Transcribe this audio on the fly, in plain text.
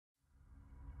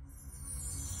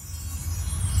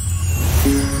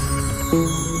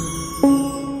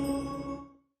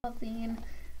Polzine.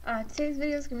 Today's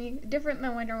video is going to be different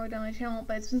than what I normally do on my channel,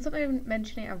 but it's been something I've been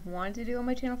mentioning I've wanted to do on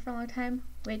my channel for a long time,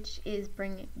 which is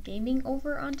bring gaming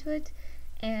over onto it.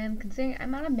 And considering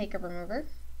I'm not a makeup remover,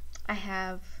 I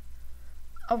have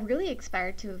a really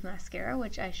expired tube of mascara,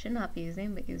 which I should not be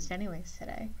using, but used anyways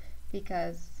today,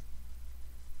 because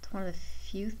it's one of the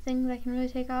few things I can really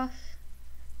take off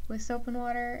with soap and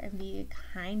water and be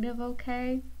kind of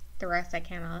okay. The rest I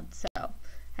cannot, so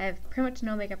I have pretty much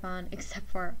no makeup on except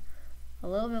for a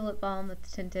little bit of lip balm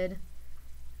that's tinted,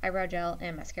 eyebrow gel,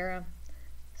 and mascara.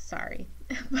 Sorry,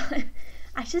 but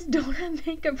I just don't have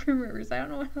makeup removers. I don't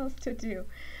know what else to do.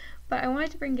 But I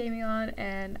wanted to bring gaming on,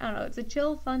 and I don't know, it's a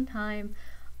chill, fun time.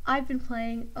 I've been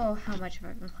playing, oh, how much have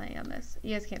I been playing on this?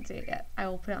 You guys can't see it yet. I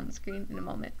will put it on the screen in a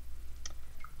moment.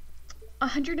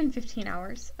 115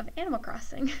 hours of Animal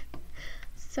Crossing.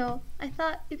 So I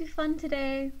thought it'd be fun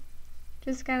today.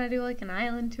 Just kind of do like an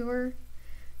island tour,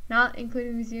 not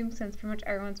including museums since pretty much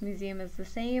everyone's museum is the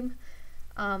same.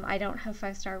 I don't have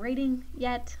 5-star rating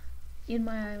yet in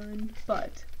my island,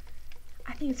 but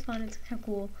I think it's fun. It's kind of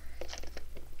cool.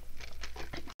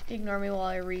 Ignore me while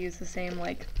I reuse the same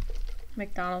like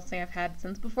McDonald's thing I've had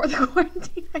since before the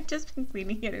quarantine. I've just been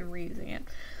cleaning it and reusing it.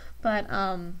 But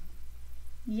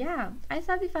yeah, I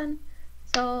thought it'd be fun.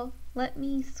 So let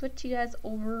me switch you guys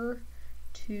over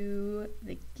to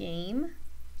the game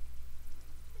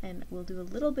and we'll do a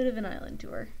little bit of an island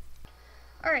tour.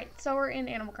 Alright, so we're in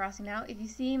Animal Crossing now. If you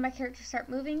see my character start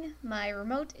moving, my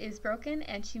remote is broken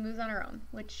and she moves on her own,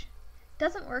 which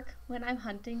doesn't work when I'm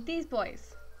hunting these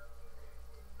boys.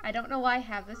 I don't know why I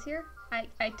have this here.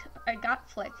 I got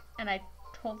Flick and I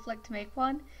told Flick to make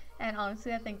one, and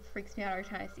honestly that thing freaks me out every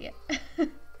time I see it.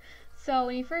 So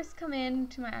when you first come in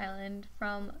to my island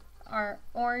from our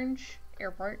orange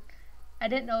airport, I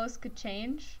didn't know this could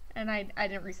change, and I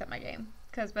didn't reset my game,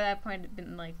 because by that point it had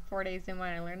been like 4 days in when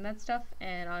I learned that stuff,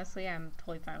 and honestly I'm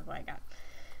totally fine with what I got.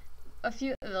 A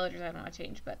few villagers I don't want to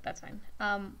change, but that's fine.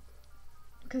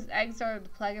 Because eggs are the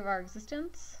plague of our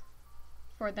existence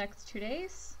for the next 2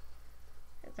 days.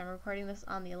 As I'm recording this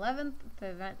on the 11th,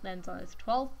 the event ends on the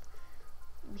 12th.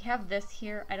 We have this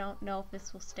here. I don't know if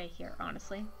this will stay here,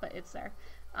 honestly, but it's there.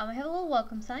 I have a little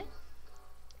welcome sign,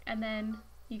 and then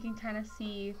you can kind of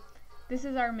see this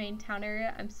is our main town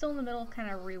area. I'm still in the middle of kind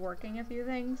of reworking a few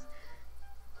things,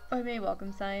 but I made a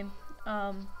welcome sign.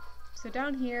 So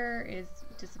down here is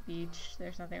just a beach.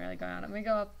 There's nothing really going on. I'm going to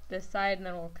go up this side and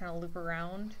then we'll kind of loop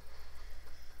around.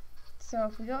 So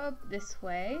if we go up this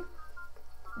way,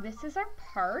 this is our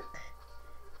park.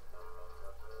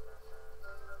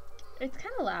 It's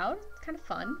kind of loud. It's kind of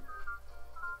fun.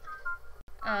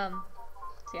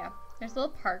 So yeah, there's a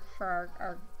little park for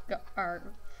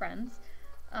our friends.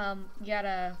 You got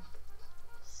a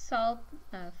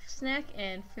snack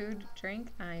and food, drink.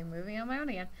 I'm moving on my own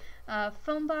again.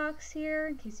 Phone box here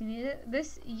in case you need it.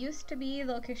 This used to be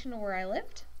the location where I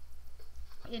lived.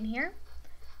 In here.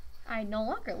 I no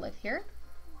longer live here.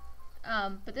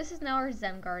 But this is now our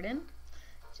Zen garden.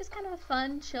 It's just kind of a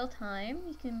fun, chill time.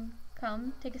 You can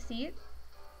come, take a seat.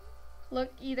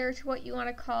 Look either to what you want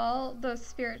to call those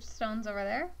spirit stones over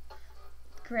there.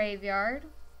 Graveyard.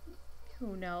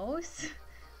 Who knows?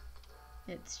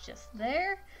 It's just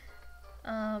there.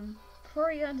 Before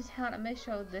we go into town, I'm going to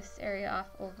show this area off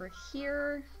over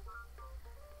here.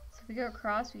 So if we go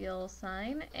across, we get a little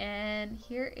sign, and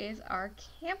here is our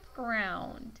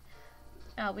campground.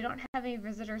 We don't have any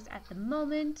visitors at the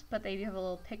moment, but they do have a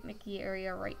little picnicky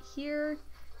area right here.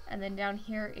 And then down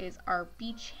here is our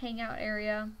beach hangout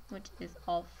area, which is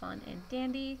all fun and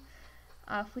dandy.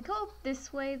 If we go up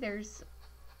this way, there's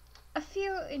a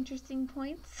few interesting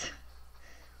points.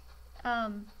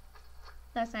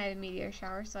 Last night I had a meteor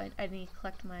shower, so I need to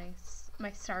collect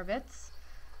my star bits.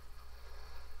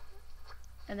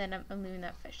 And then I'm leaving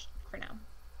that fish for now.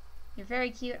 You're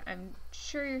very cute. I'm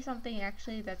sure you're something.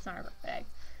 Actually, that's not a egg.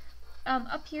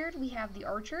 Up here we have the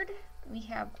orchard. We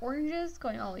have oranges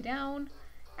going all the way down,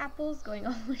 apples going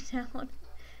all the way down,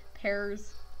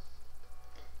 pears,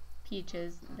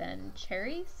 peaches, then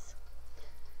cherries.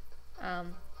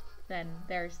 Then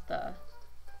there's the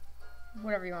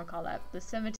whatever you want to call that, the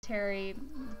cemetery,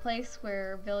 the place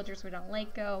where villagers we don't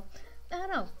like go. I don't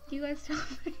know. You guys tell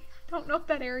me. I don't know what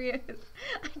that area is.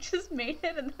 I just made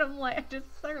it and then I'm like, I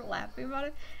just start laughing about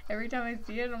it every time I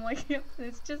see it. And I'm like, yep,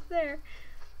 it's just there.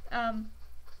 So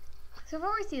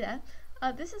before we see that,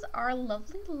 this is our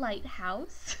lovely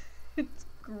lighthouse. It's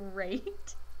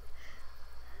great.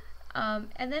 And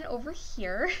then over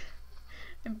here,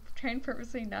 I'm trying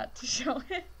purposely not to show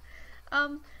it.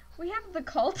 We have the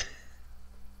cult.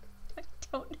 I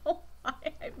don't know why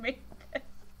I made this.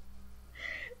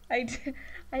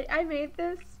 I made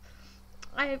this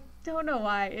I don't know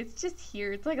why. It's just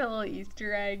here. It's like a little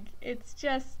Easter egg. It's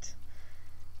just...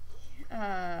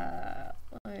 let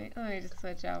me just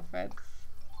switch outfits.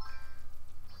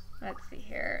 Let's see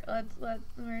here.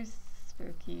 Where's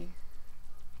Spooky?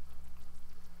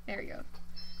 There we go.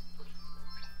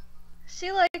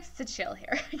 She likes to chill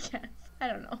here, I guess. I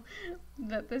don't know.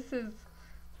 But this is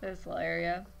this little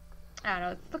area. I don't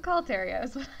know, it's the cult area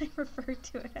is what I refer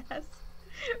to it as.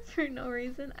 For no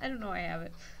reason. I don't know why I have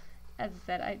it. As I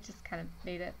said, I just kind of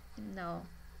made it. No.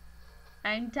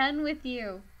 I'm done with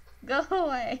you. Go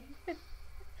away.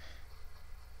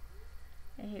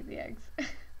 I hate the eggs.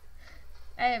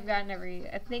 I have gotten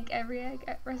I think every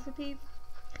egg recipe.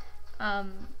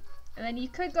 And then you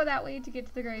could go that way to get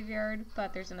to the graveyard,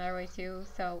 but there's another way too.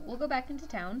 So we'll go back into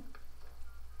town.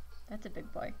 That's a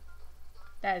big boy.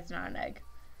 That is not an egg.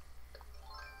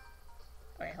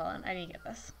 Wait, hold on. I need to get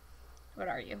this. What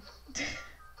are you?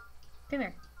 Come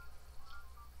here.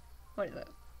 What is it?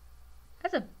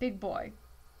 That's a big boy.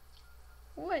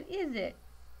 What is it?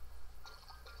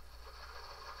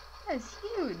 That is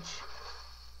huge.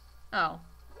 Oh.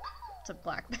 It's a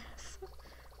black bass.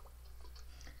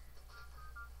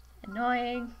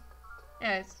 Annoying.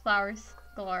 Anyways, flowers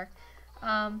galore.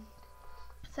 So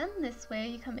then this way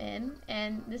you come in,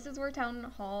 and this is where Town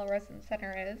Hall Residence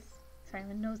Center is. Sorry,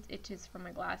 my nose itches from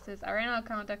my glasses. I ran out of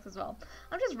contacts as well.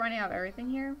 I'm just running out of everything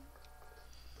here.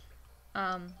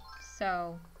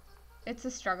 So it's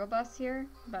a struggle bus here,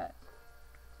 but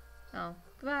oh,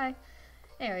 goodbye.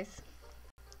 Anyways,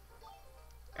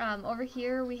 over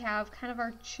here we have kind of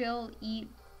our chill eat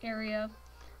area.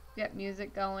 We got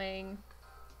music going.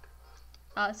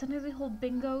 Sometimes we hold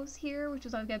bingos here, which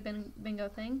is always a bingo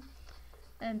thing.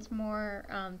 And it's more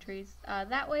trees.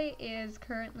 That way is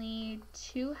currently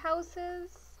 2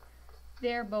 houses.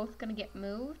 They're both gonna get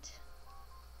moved.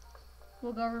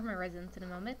 We'll go over my residence in a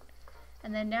moment.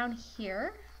 And then down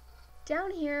here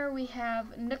we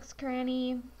have Nook's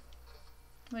Cranny,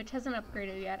 which hasn't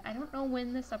upgraded yet. I don't know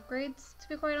when this upgrades, to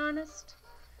be quite honest,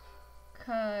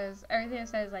 because everything it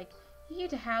says like you need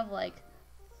to have like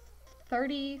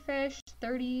 30 fish,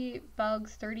 30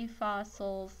 bugs, 30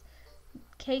 fossils.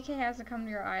 KK has to come to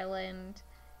your island,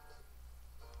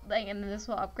 like, and then this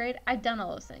will upgrade. I've done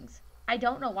all those things. I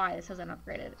don't know why this hasn't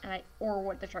upgraded, or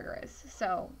what the trigger is.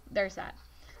 So there's that.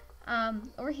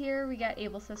 Over here we got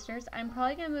Able Sisters. I'm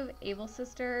probably gonna move Able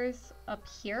Sisters up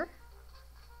here.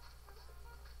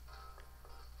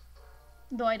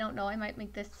 Though I don't know, I might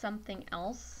make this something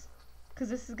else. Because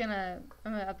this is I'm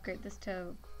gonna upgrade this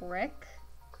to brick.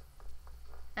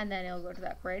 And then it'll go to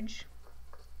that bridge.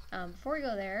 Before we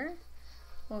go there,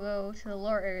 we'll go to the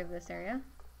lower area of this area.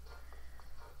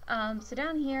 So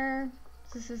down here,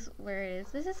 this is where it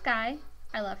is. This is Sky.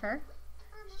 I love her.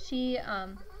 She,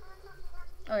 oh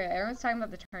yeah, everyone's talking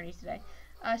about the tourney today.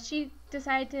 She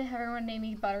decided to have everyone name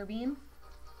me Butterbean.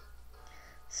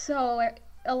 So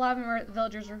a lot of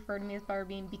villagers refer to me as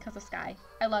Butterbean because of Sky.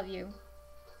 I love you.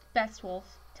 Best wolf.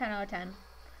 10 out of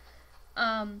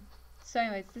 10. So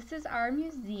anyways, this is our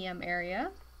museum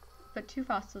area. Put 2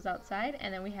 fossils outside,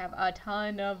 and then we have a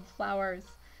ton of flowers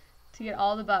to get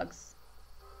all the bugs.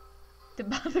 The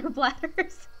bother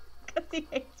bladders, because he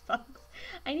hates bugs.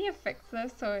 I need to fix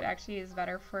this so it actually is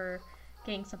better for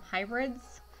getting some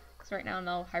hybrids, because right now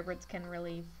no hybrids can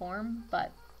really form,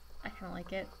 but I kind of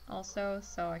like it also,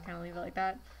 so I kind of leave it like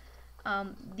that.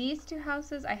 These 2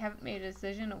 houses, I haven't made a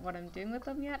decision of what I'm doing with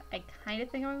them yet. I kind of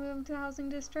think I'm going to move them to the housing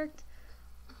district,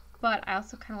 but I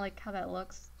also kind of like how that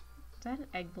looks. Is that an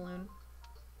egg balloon?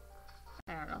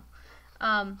 I don't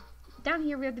know. Down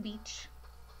here we have the beach.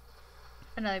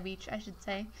 Another beach, I should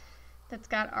say. That's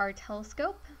got our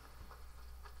telescope.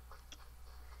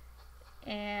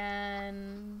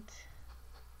 And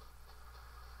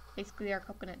basically our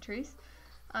coconut trees.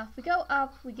 If we go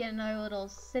up, we get another little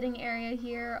sitting area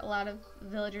here. A lot of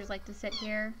villagers like to sit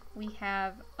here. We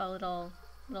have a little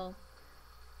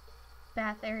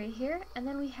bath area here. And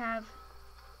then we have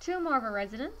 2 more of our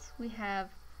residents. We have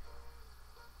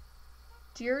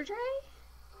Deirdre?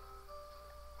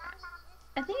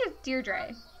 I think it's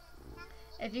Deirdre.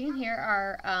 If you can hear,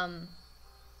 our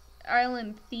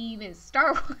island theme is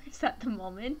Star Wars at the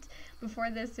moment.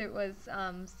 Before this it was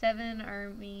 7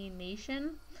 Army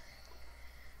Nation.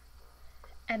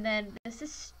 And then this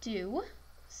is Stu.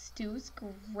 Stu's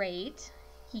great.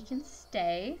 He can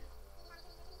stay.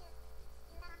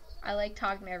 I like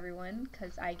talking to everyone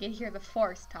because I get to hear the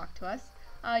Force talk to us.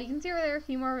 You can see over there a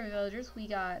few more villagers. We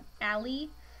got Allie,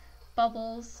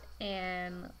 Bubbles,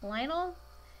 and Lionel.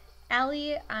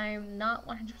 Allie, I'm not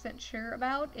 100% sure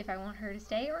about if I want her to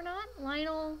stay or not.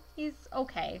 Lionel, he's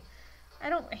okay. I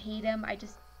don't hate him. I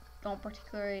just don't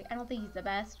particularly, I don't think he's the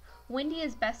best. Wendy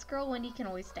is best girl. Wendy can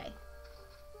always stay.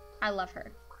 I love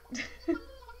her.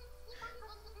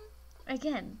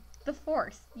 Again, the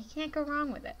Force. You can't go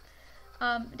wrong with it.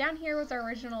 Down here was our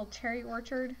original cherry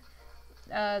orchard.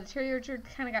 The cherry orchard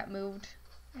kind of got moved.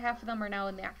 Half of them are now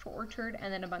in the actual orchard,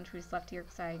 and then a bunch we just left here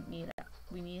because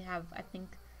we need to have, I think,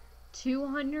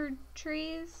 200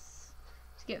 trees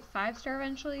to get 5-star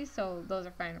eventually, so those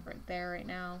are fine right there right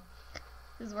now.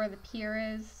 This is where the pier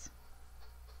is.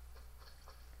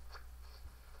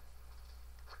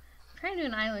 I'm trying to do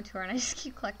an island tour, and I just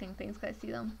keep collecting things because I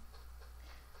see them.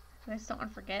 I just don't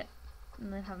want to forget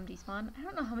and then have them despawn. I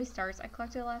don't know how many stars I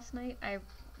collected last night. I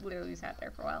literally sat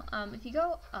there for a while. If you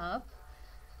go up,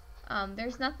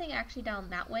 there's nothing actually down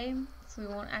that way, so we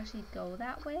won't actually go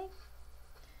that way.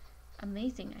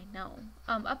 Amazing, I know.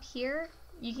 Up here,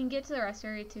 you can get to the rest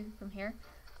area too from here.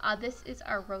 This is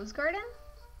our rose garden.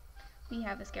 We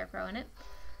have a scarecrow in it.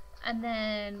 And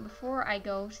then before I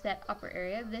go to that upper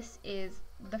area, this is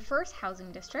the first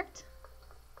housing district.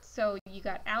 So you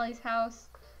got Allie's house,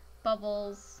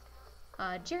 Bubbles,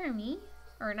 Jeremiah,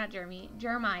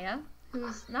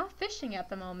 who's not fishing at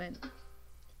the moment.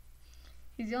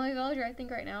 He's the only villager I think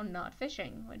right now not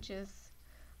fishing, which is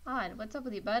odd. What's up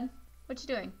with you, bud? What you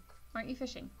doing? Why aren't you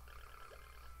fishing?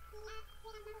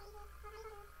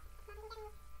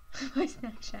 My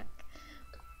snack shack.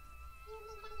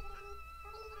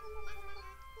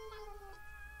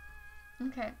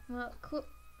 Okay, well, cool.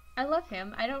 I love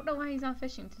him. I don't know why he's not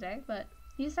fishing today, but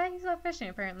he said he's not fishing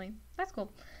apparently. That's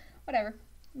cool. Whatever.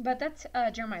 But that's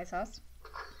Jeremiah's house.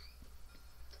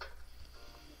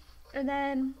 And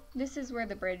then this is where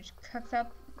the bridge hooks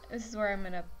up. This is where I'm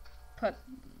gonna put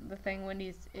the thing.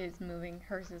 Wendy's is moving.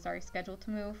 Hers is already scheduled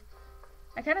to move.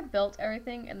 I kind of built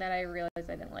everything and then I realized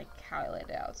I didn't like how I laid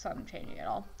it out, so I'm changing it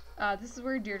all. This is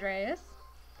where Deirdre is.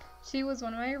 She was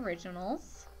one of my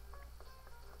originals.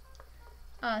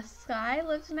 Sky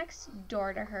lives next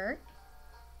door to her.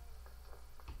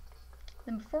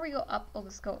 Then before we go up, I'll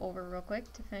just go over real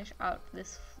quick to finish out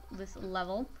this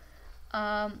level.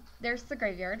 There's the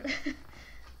graveyard.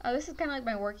 This is kind of like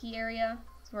my worky area.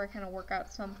 It's where I kind of work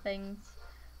out some things.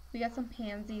 We got some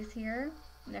pansies here.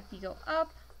 And if you go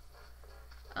up,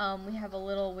 we have a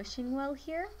little wishing well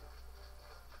here.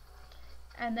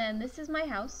 And then this is my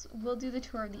house. We'll do the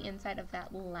tour of the inside of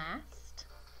that last.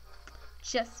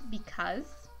 Just because.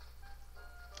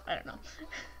 I don't know.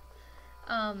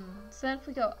 So then if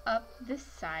we go up this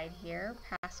side here,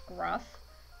 past Gruff,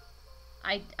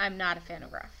 I'm not a fan of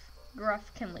Gruff.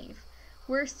 Gruff can leave.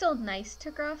 We're still nice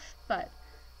to Gruff, but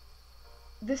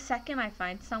the second I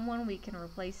find someone we can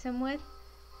replace him with,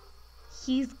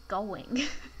 he's going.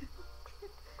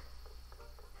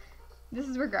 This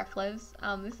is where Gruff lives.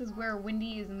 This is where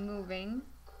Wendy is moving.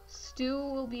 Stu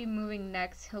will be moving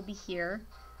next. He'll be here.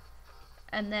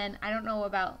 And then I don't know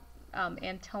about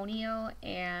Antonio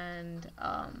and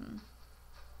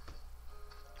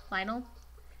Lionel.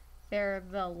 They're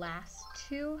the last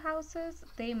two houses.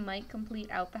 They might complete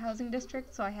out the housing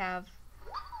district, so I have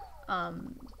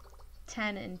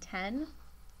 10 and 10.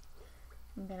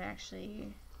 I'm gonna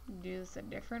actually do this a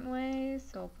different way,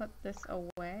 so I'll put this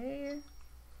away.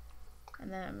 And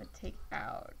then I'm gonna take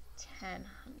out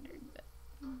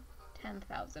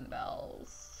 10,000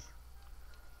 bells.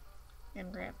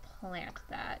 And we're gonna plant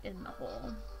that in the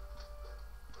hole.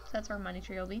 So that's where money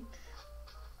tree will be.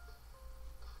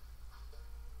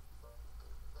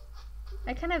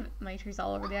 I kind of, money trees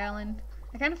all over the island.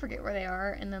 I kind of forget where they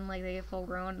are, and then like they get full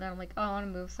grown, and then I'm like, oh, I want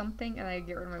to move something, and I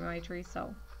get rid of my money tree.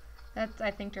 So that's, I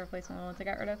think, to replace one of the ones I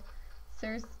got rid of. So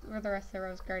there's where the rest of the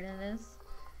rose garden is.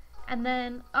 And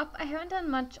then up, I haven't done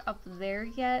much up there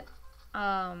yet.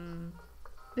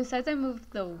 Besides I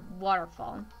moved the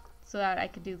waterfall so that I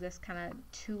could do this kind of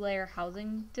 2-layer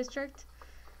housing district.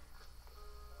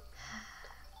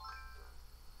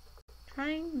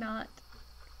 Trying not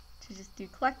to just do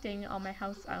collecting on my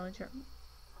house island trip.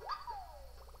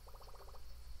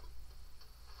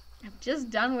 I'm just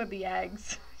done with the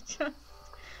eggs. Just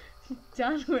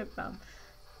done with them.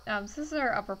 So this is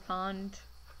our upper pond.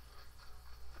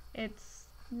 It's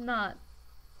not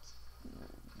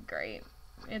great.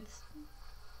 It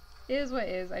is what it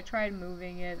is. I tried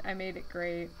moving it. I made it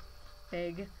great,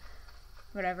 big,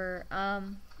 whatever.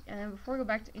 And then before we go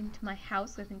back into my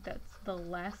house, I think that's the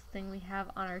last thing we have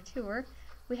on our tour.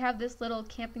 We have this little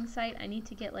camping site. I need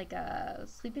to get like a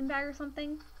sleeping bag or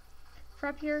something for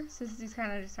up here. So this is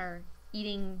kind of just our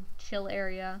eating chill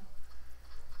area.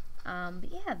 But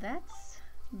yeah, that's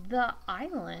the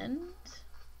island.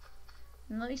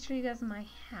 And let me show you guys my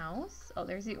house. Oh,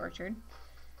 there's the orchard.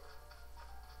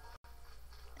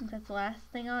 That's the last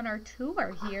thing on our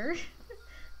tour here.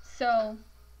 So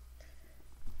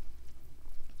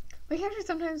my character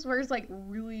sometimes wears like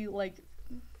really like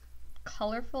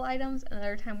colorful items, and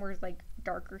another time wears like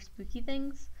darker spooky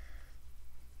things.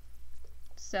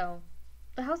 So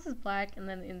the house is black, and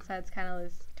then the inside's kind of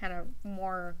this kind of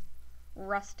more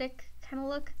rustic kind of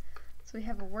look. So we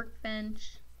have a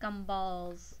workbench,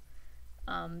 gumballs,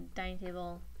 dining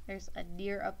table. There's a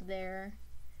deer up there.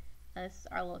 This is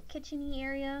our little kitchen-y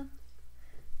area.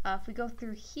 If we go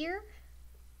through here,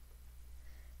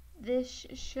 this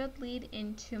should lead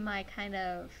into my kind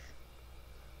of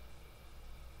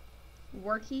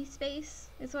worky space,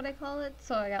 is what I call it.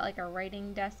 So I got like a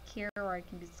writing desk here where I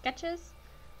can do sketches.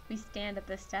 We stand at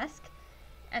this desk,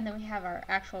 and then we have our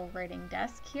actual writing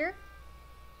desk here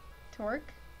to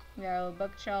work. We got a little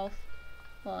bookshelf,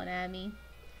 little anatomy.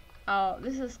 Oh,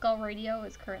 this is Skull Radio.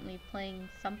 It's currently playing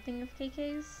something of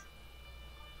KK's.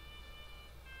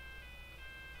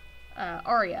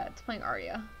 Aria. It's playing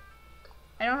Aria.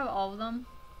 I don't have all of them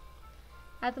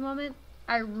at the moment.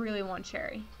 I really want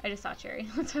Cherry. I just saw Cherry.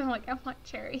 That's why I'm like, I want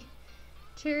Cherry.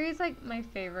 Cherry is like my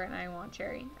favorite, and I want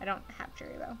Cherry. I don't have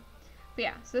Cherry though. But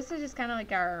yeah, so this is just kind of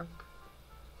like our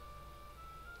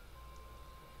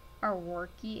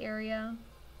worky area.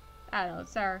 I don't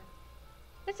know,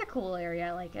 it's a cool area,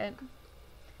 I like it.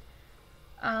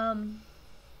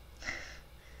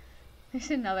 There's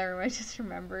another one I just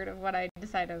remembered of what I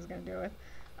decided I was gonna do with.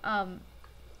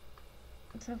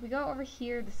 So if we go over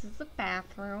here, this is the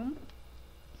bathroom.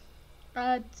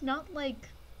 It's not like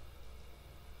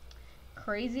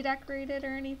crazy decorated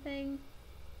or anything.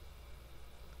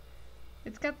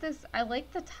 It's got this, I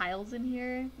like the tiles in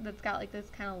here that's got like this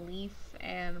kind of leaf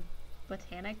and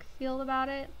botanic feel about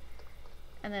it.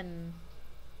 And then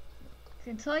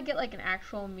until I get like an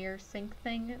actual mirror sink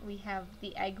thing, we have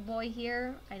the egg boy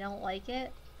here. I don't like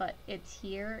it, but it's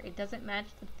here. It doesn't match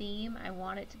the theme. I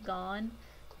want it gone,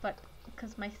 but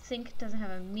because my sink doesn't have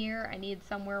a mirror, I need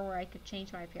somewhere where I could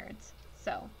change my appearance.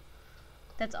 So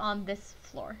that's on this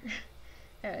floor.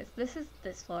 Anyways, this is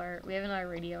this floor. We have another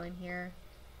radio in here.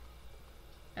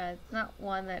 It's not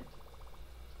one that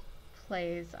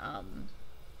plays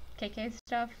KK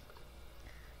stuff.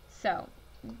 So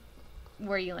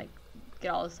where you like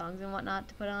get all the songs and whatnot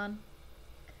to put on.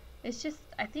 It's just,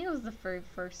 I think it was the very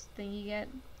first thing you get.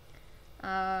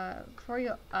 Before you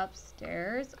go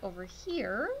upstairs, over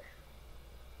here,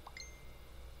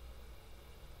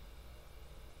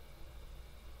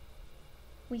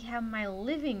 we have my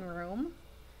living room,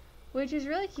 which is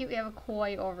really cute. We have a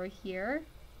koi over here.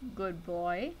 Good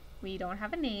boy. We don't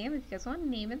have a name. If you guys want a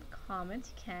name in the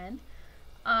comments, you can.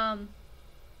 Oh,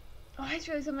 I just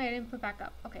realized something I didn't put back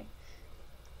up. Okay.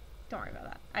 Don't worry about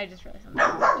that. I just realized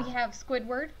something. We have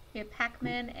Squidward, we have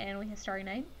Pac-Man, and we have Starry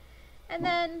Night. And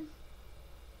then,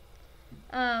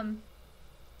 I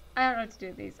don't know what to do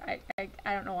with these. I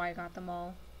don't know why I got them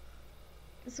all.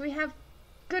 So we have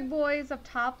good boys up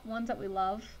top, ones that we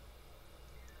love.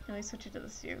 Let me switch it to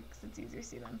this view because it's easier to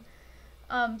see them.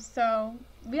 So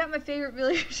we got my favorite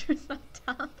villagers up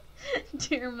top.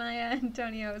 Jeremiah,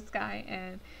 Antonio, Sky,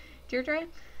 and Deirdre.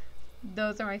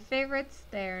 Those are my favorites.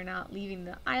 They're not leaving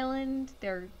the island.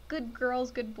 They're good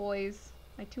girls, good boys.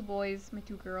 My two boys, my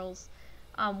two girls.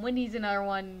 Wendy's another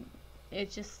one. It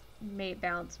just made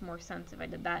balance more sense if I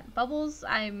did that. Bubbles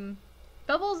and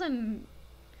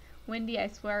Wendy, I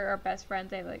swear, are best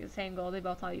friends. They have like the same goal. They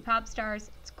both want to be pop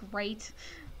stars. It's great.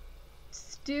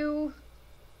 Stu,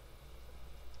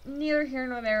 neither here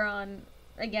nor there on.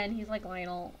 Again, he's like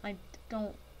Lionel. I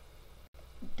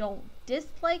don't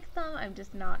dislike them. I'm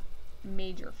just not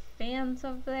major fans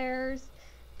of theirs.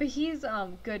 But he's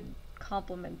good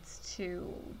compliments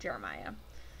to Jeremiah.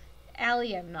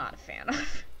 Allie, I'm not a fan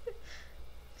of.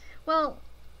 Well,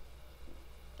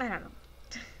 I don't know.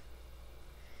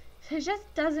 It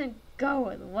just doesn't go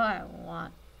with what I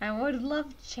want. I would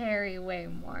love Cherry way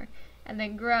more. And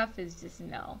then Gruff is just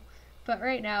no. But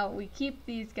right now, we keep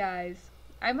these guys.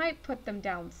 I might put them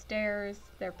downstairs.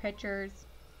 Their pictures.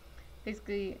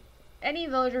 Basically, any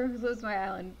villager who lives on my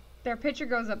island, their picture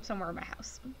goes up somewhere in my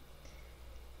house.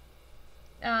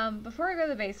 Before I go to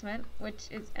the basement, which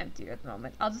is empty at the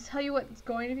moment, I'll just tell you what's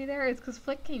going to be there. It's because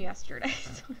Flick came yesterday,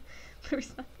 so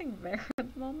there's nothing there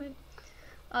at the moment.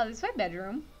 This is my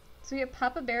bedroom. So we have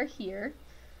Papa Bear here.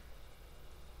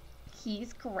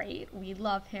 He's great. We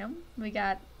love him. We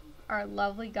got our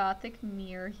lovely gothic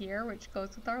mirror here, which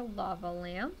goes with our lava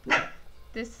lamp.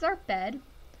 This is our bed.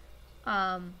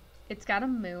 It's got a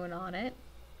moon on it.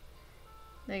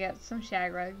 They got some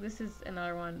shag rug. This is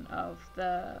another one of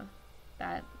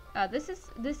this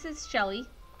is Shelly.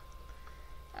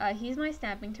 He's my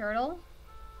snapping turtle.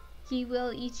 He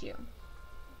will eat you.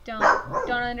 Don't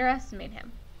underestimate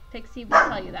him. Pixie will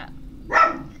tell you that.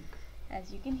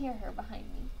 As you can hear her behind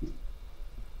me.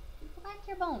 Go back to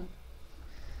your bone.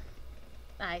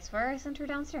 I swear I sent her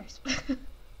downstairs.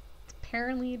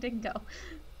 Apparently it didn't go.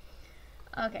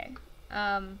 Okay.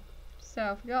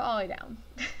 So if we go all the way down.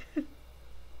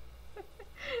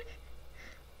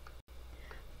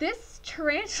 This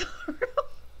tarantula room.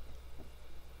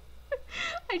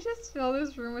 I just fill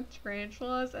this room with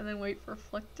tarantulas and then wait for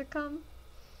Flick to come.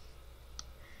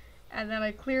 And then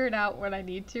I clear it out when I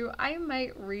need to. I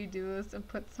might redo this and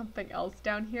put something else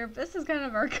down here. This is kind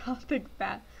of our gothic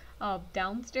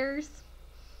downstairs.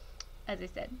 As I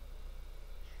said,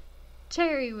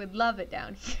 Cherry would love it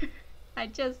down here. I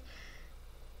just...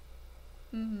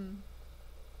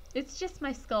 It's just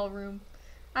my skull room.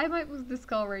 I might move the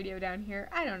skull radio down here.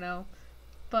 I don't know.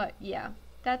 But yeah,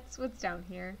 that's what's down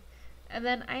here. And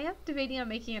then I am debating on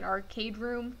making an arcade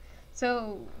room.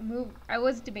 So I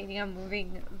was debating on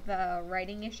moving the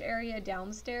writing-ish area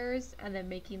downstairs and then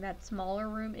making that smaller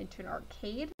room into an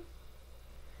arcade.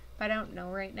 But I don't know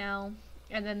right now.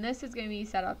 And then this is going to be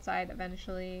set outside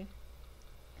eventually.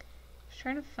 I'm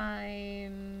trying to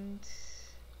find...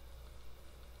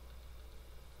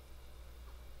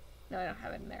 No, I don't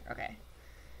have it in there. Okay.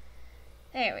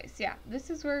 Anyways, yeah. This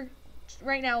is where...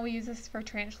 Right now we use this for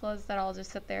tarantulas that I'll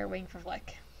just sit there waiting for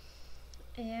Flick.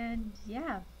 And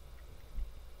yeah.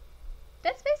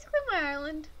 That's basically my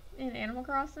island in Animal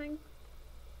Crossing.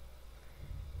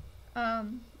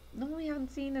 The one we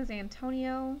haven't seen is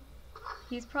Antonio.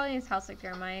 He's probably in his house like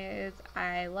Jeremiah is.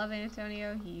 I love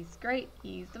Antonio. He's great.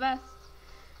 He's the best.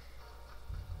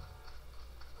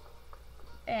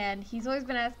 And he's always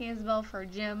been asking Isabel for a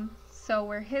gym. So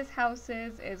where his house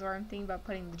is where I'm thinking about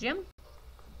putting the gym.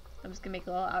 I'm just going to make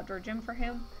a little outdoor gym for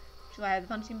him. Which is why I have the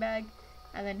punching bag.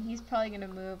 And then he's probably going to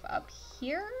move up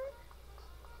here.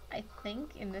 I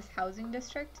think in this housing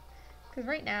district. Because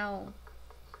right now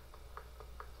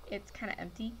it's kind of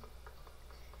empty.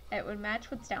 It would match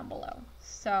what's down below.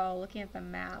 So looking at the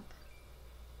map,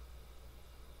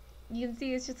 you can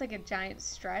see it's just like a giant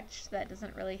stretch that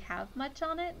doesn't really have much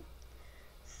on it.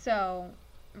 So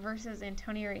versus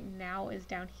Antonio right now is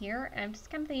down here, and I'm just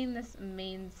kind of thinking this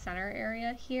main center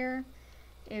area here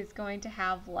is going to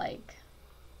have like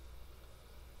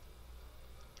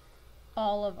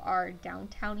all of our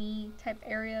downtowny type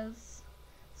areas.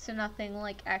 So nothing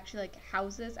like actually like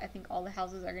houses. I think all the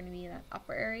houses are going to be in that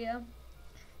upper area.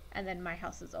 And then my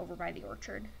house is over by the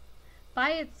orchard.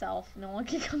 By itself, no one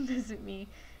can come visit me.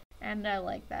 And I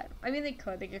like that. I mean, they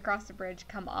could cross the bridge,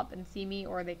 come up and see me,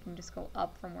 or they can just go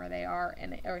up from where they are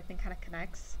and everything kind of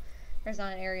connects. There's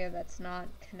not an area that's not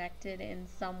connected in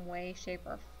some way, shape,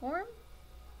 or form.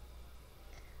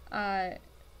 The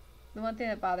one thing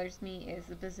that bothers me is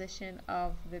the position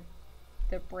of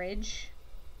the bridge.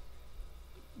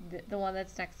 The one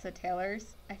that's next to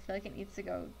Taylor's. I feel like it needs to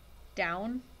go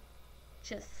down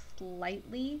just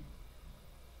slightly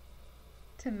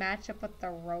to match up with the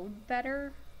road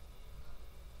better.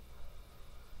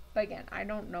 But again, I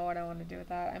don't know what I want to do with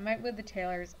that. I might move the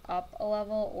Taylors up a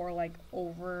level or like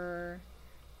over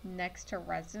next to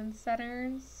residence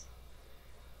centers.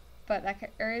 But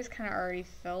that area is kind of already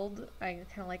filled. I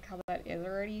kind of like how that is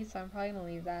already, so I'm probably going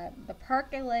to leave that. The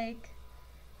park I like.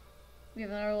 We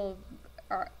have another little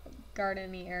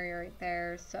garden-y area right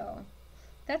there, so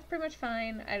that's pretty much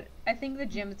fine. I think the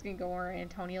gym is going to go where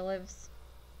Antonio lives.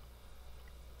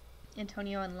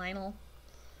 Antonio and Lionel.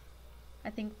 I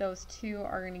think those two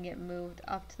are going to get moved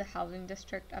up to the housing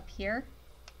district up here.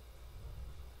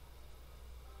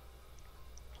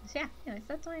 So yeah, anyways,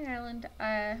 that's my island.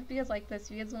 I hope you guys like this.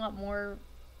 If you guys want more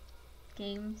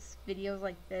games, videos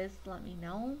like this, let me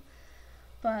know.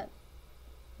 But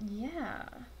yeah,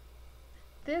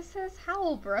 this is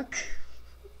Howlbrook.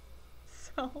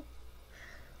 So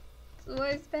that's what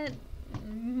I spent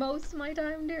most of my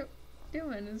time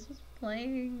doing is just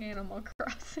playing Animal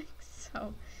Crossing.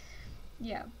 So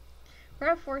yeah, we're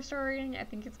at 4-star rating. I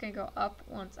think it's gonna go up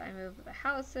once I move the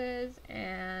houses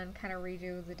and kind of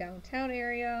redo the downtown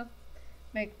area,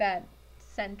 make that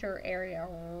center area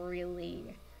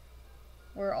really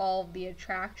where all of the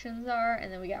attractions are.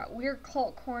 And then we got Weird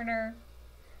Cult Corner.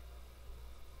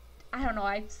 I don't know,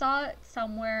 I saw it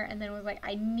somewhere and then was like,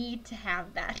 I need to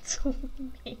have that, so we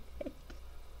made it.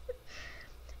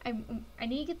 I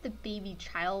need to get the baby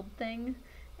child thing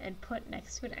and put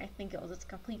next to it. I think it'll just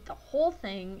complete the whole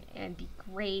thing and be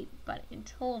great, but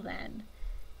until then,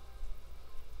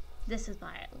 this is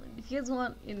my island. If you guys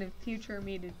want in the future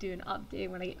me to do an update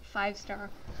when I get 5-star,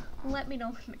 let me know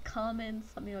in the comments.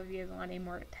 Let me know if you guys want any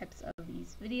more types of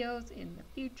these videos in the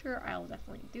future. I'll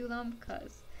definitely do them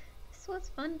because just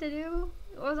was fun to do.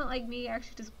 It wasn't like me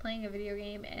actually just playing a video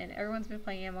game, and everyone's been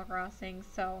playing Animal Crossing,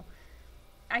 so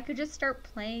I could just start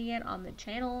playing it on the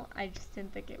channel. I just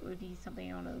didn't think it would be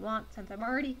something I would want since I'm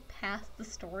already past the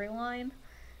storyline.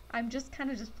 I'm just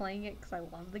kind of just playing it because I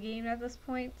love the game at this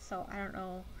point, so I don't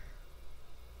know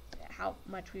how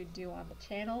much we do on the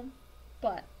channel,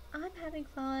 but I'm having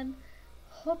fun.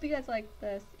 Hope you guys liked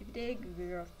this. If you did, give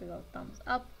your big old thumbs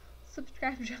up,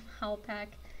 subscribe to the Howl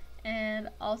Pack, and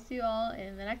I'll see you all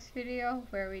in the next video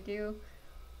where we do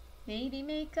maybe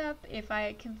makeup, if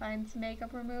I can find some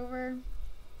makeup remover.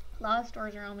 A lot of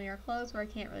stores around me are closed where I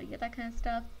can't really get that kind of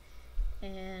stuff,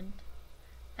 and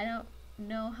I don't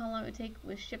know how long it would take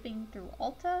with shipping through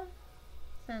Ulta,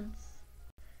 since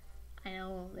I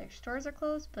know their stores are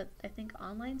closed, but I think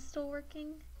online's still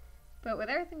working. But with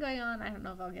everything going on, I don't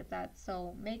know if I'll get that,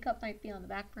 so makeup might be on the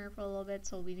back burner for a little bit,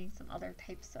 so we'll be doing some other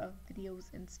types of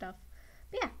videos and stuff.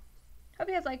 But yeah, hope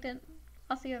you guys liked it.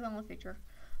 I'll see you guys all in the future.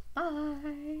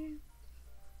 Bye!